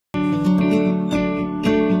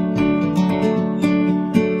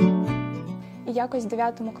Якось в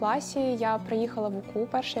 9 класі я приїхала в УКУ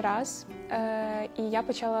перший раз, і я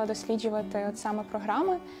почала досліджувати саме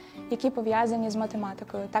програми, які пов'язані з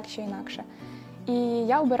математикою, так чи інакше. І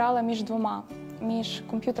я обирала між двома – між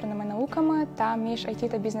комп'ютерними науками та між IT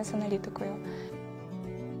та бізнес-аналітикою.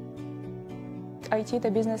 IT та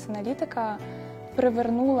бізнес-аналітика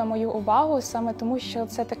привернула мою увагу саме тому, що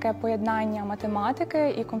це таке поєднання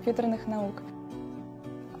математики і комп'ютерних наук.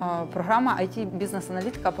 Програма IT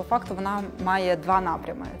бізнес-аналітика, по факту, вона має два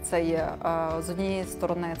напрями. Це є, з однієї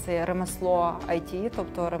сторони, це є ремесло IT,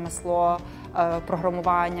 тобто ремесло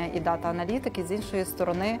програмування і дата-аналітики, з іншої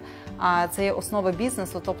сторони, це є основи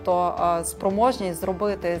бізнесу, тобто спроможність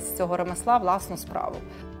зробити з цього ремесла власну справу.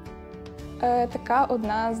 Така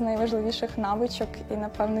одна з найважливіших навичок і,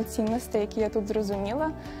 напевно, цінностей, які я тут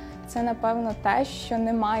зрозуміла, це, напевно, те, що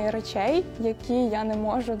немає речей, які я не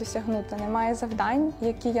можу досягнути, немає завдань,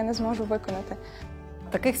 які я не зможу виконати.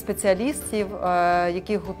 Таких спеціалістів,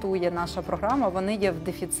 яких готує наша програма, вони є в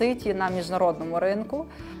дефіциті на міжнародному ринку.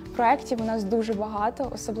 Проєктів у нас дуже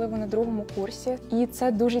багато, особливо на другому курсі. І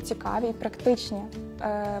це дуже цікаві і практичні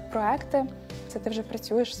проєкти. Це ти вже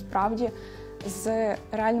працюєш справді з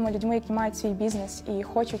реальними людьми, які мають свій бізнес і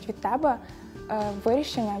хочуть від тебе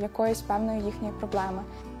вирішення якоїсь певної їхньої проблеми.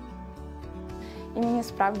 І мені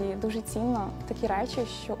справді дуже цінно такі речі,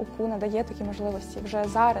 що УКУ надає такі можливості вже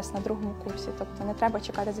зараз на другому курсі. Тобто не треба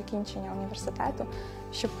чекати закінчення університету,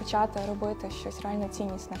 щоб почати робити щось реально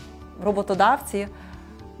ціннісне. Роботодавці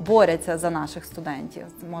борються за наших студентів,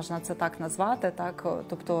 можна це так назвати, так?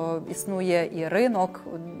 Тобто існує і ринок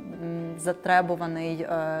затребуваний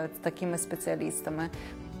такими спеціалістами.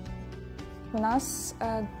 У нас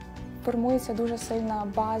формується дуже сильна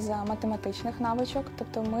база математичних навичок,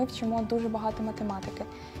 тобто ми вчимо дуже багато математики.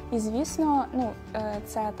 І, звісно,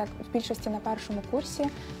 це так в більшості на першому курсі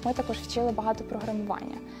ми також вчили багато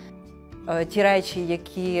програмування. Ті речі,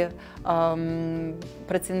 які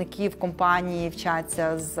працівники в компанії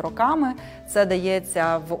вчаться з роками, це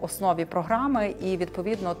дається в основі програми, і,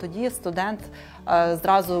 відповідно, тоді студент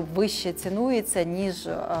зразу вище цінується, ніж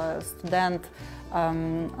студент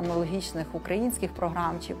аналогічних українських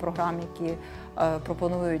програм чи програм, які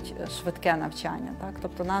пропонують швидке навчання. Так?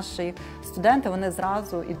 Тобто наші студенти, вони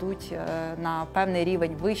зразу йдуть на певний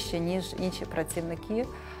рівень вище, ніж інші працівники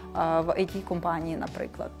в IT-компанії,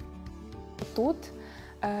 наприклад. Тут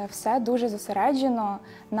все дуже зосереджено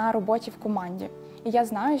на роботі в команді. І я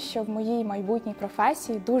знаю, що в моїй майбутній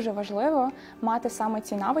професії дуже важливо мати саме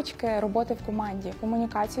ці навички роботи в команді,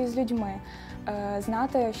 комунікації з людьми,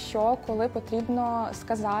 знати, що, коли потрібно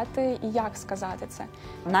сказати і як сказати це.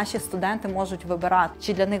 Наші студенти можуть вибирати,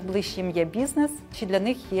 чи для них ближчим є бізнес, чи для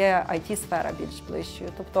них є IT-сфера більш ближчою.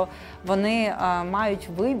 Тобто вони мають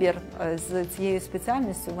вибір з цією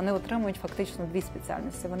спеціальністю, вони отримують фактично дві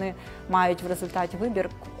спеціальності. Вони мають в результаті вибір,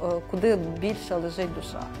 куди більше лежить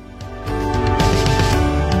душа.